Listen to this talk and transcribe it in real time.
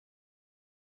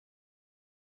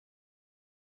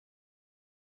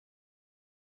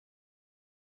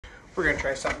we're gonna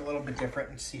try something a little bit different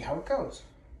and see how it goes.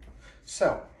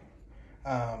 So,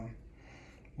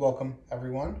 welcome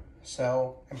everyone.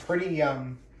 So, I'm pretty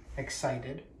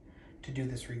excited to do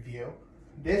this review.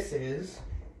 This is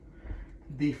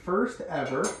the first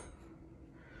ever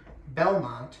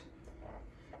Belmont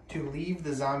to leave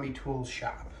the Zombie Tools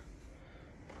shop.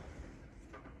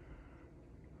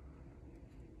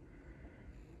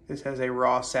 This has a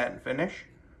raw satin finish.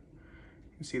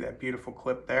 You can see that beautiful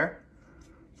clip there.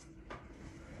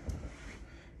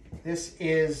 This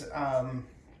is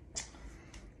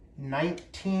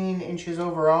 19 inches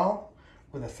overall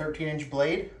with a 13-inch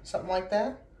blade, something like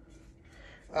that.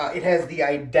 It has the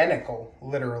identical,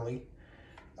 literally,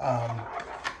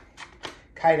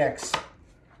 Kydex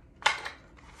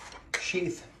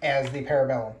sheath as the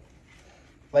Parabellum.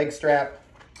 Leg strap,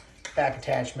 back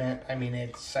attachment, I mean,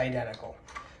 it's identical.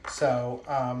 So,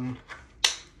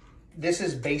 this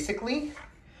is basically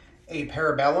a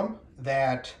Parabellum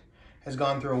that has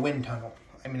gone through a wind tunnel.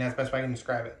 I mean, that's the best way I can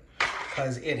describe it.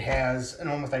 Because it has an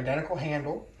almost identical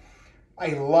handle. I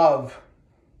love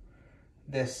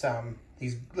this,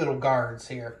 these little guards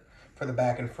here for the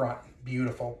back and front.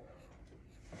 Beautiful.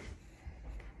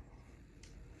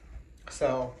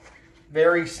 So,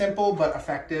 very simple but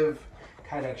effective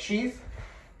Kydex sheath.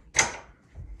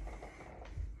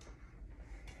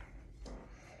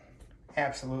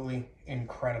 Absolutely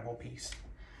incredible piece.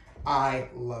 I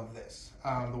love this.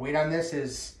 The weight on this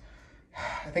is,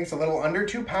 I think it's a little under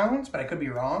 2 pounds, but I could be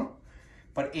wrong.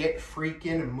 But it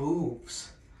freaking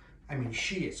moves. I mean,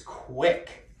 she is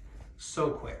quick.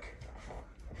 So quick.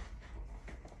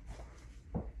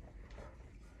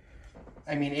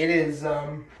 I mean, it is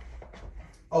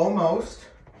almost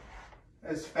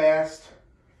as fast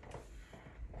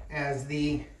as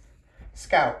the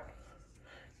Scout.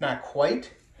 Not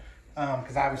quite,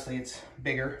 because obviously it's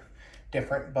bigger,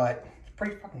 different, but it's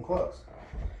pretty fucking close.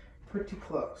 Pretty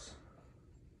close.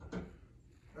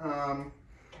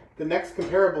 The next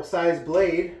comparable size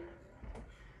blade,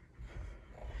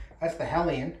 that's the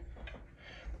Hellion.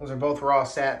 Those are both raw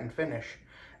satin finish.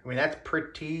 I mean, that's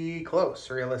pretty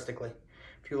close, realistically,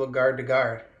 if you look guard to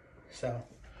guard. So,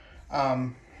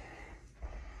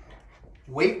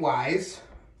 weight-wise,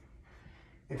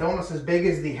 it's almost as big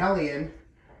as the Hellion,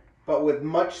 but with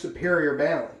much superior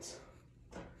balance.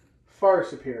 Far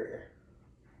superior.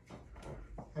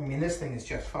 I mean, this thing is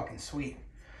just fucking sweet.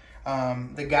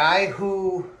 The guy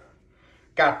who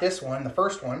got this one, the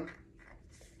first one,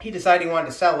 he decided he wanted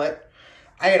to sell it.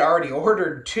 I had already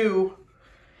ordered 2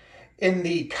 in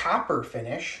the copper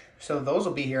finish, so those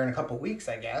will be here in a couple weeks,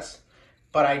 I guess.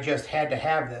 But I just had to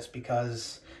have this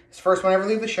because it's the first one I ever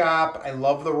leave the shop. I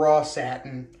love the raw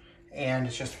satin, and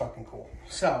it's just fucking cool.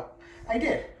 So, I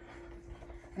did.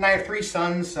 And I have 3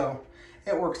 sons, so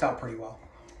it works out pretty well.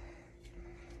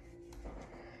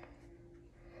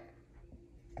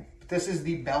 This is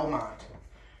the Belmont.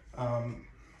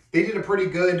 They did a pretty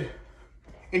good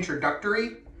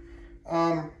introductory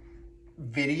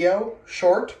video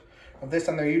short of this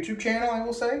on their YouTube channel, I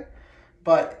will say.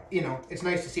 But, you know, it's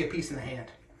nice to see a piece in the hand,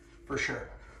 for sure.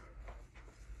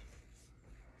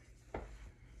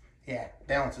 Yeah,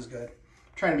 balance is good.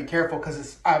 I'm trying to be careful because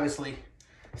it's obviously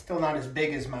still not as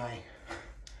big as my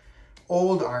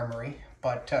old armory,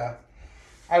 but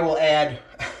I will add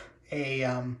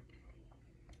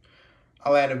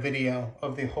I'll add a video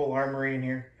of the whole armory in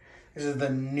here. This is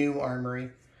the new armory.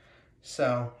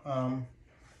 So,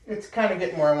 it's kind of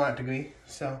getting where I want it to be.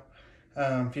 So,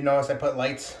 if you notice, I put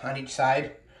lights on each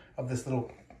side of this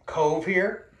little cove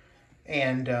here.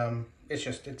 And it's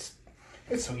just, it's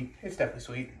sweet. It's definitely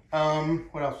sweet.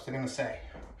 What else was I going to say?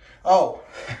 Oh,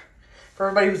 for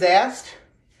everybody who's asked,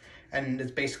 and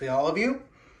it's basically all of you,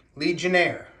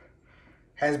 Legionnaire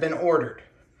has been ordered.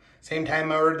 Same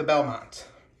time I ordered the Belmonts.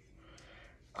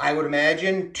 I would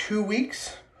imagine 2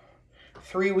 weeks,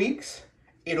 3 weeks,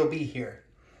 it'll be here.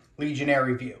 Legionnaire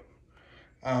review.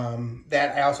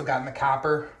 That I also got in the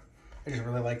copper. I just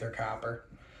really like their copper.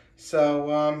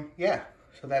 So, yeah.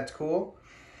 So that's cool.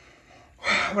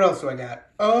 What else do I got?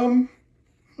 A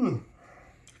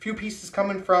few pieces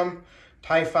coming from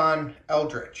Typhon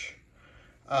Eldritch.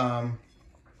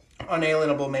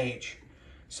 Unalienable Mage.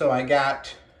 So I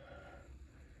got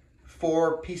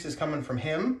 4 pieces coming from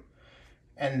him.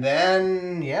 And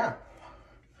then, yeah,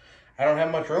 I don't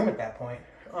have much room at that point.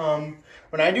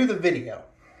 When I do the video,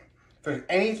 if there's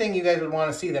anything you guys would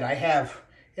want to see that I have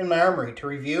in my armory to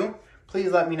review,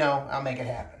 please let me know. I'll make it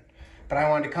happen. But I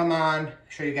wanted to come on,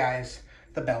 show you guys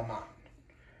the Belmont.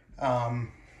 I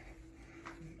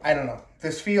don't know.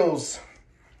 This feels,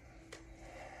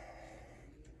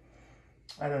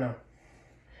 I don't know,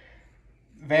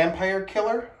 vampire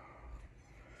killer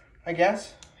I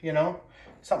guess, you know,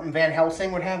 something Van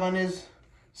Helsing would have on his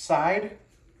side,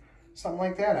 something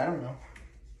like that. I don't know.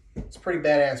 It's a pretty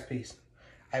badass piece,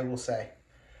 I will say.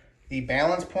 The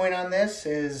balance point on this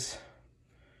is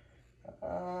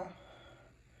 1.5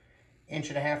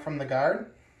 inches from the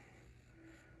guard.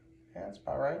 Yeah, that's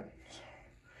about right.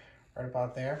 Right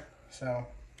about there. So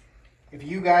if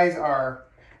you guys are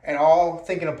at all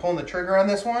thinking of pulling the trigger on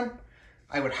this one,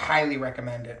 I would highly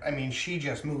recommend it. I mean, she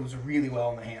just moves really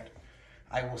well in the hand,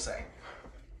 I will say.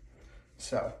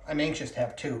 So I'm anxious to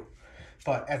have 2,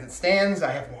 but as it stands,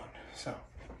 I have 1.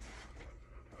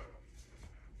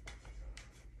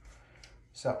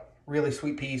 So really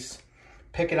sweet piece.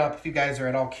 Pick it up if you guys are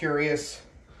at all curious.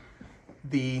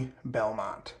 The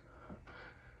Belmont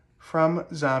from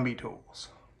Zombie Tools.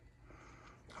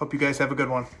 Hope you guys have a good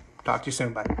one. Talk to you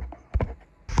soon. Bye.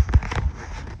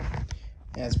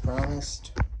 As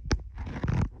promised,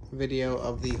 video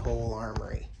of the whole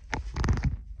armory.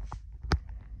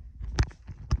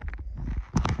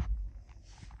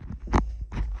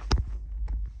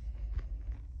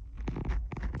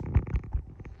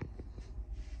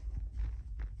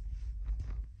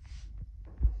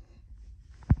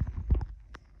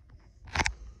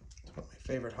 It's one of my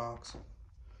favorite hawks.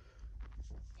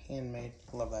 Handmade.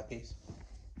 I love that piece.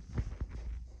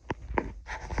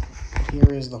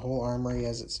 Here is the whole armory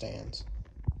as it stands.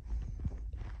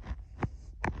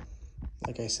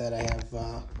 Like I said, I have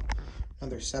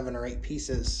another 7 or 8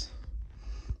 pieces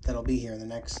that'll be here in the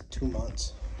next 2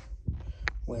 months.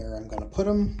 Where I'm going to put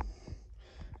them,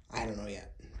 I don't know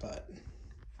yet, but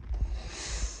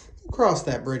we'll cross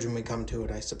that bridge when we come to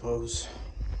it, I suppose.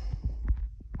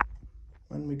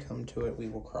 When we come to it, we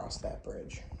will cross that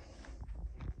bridge.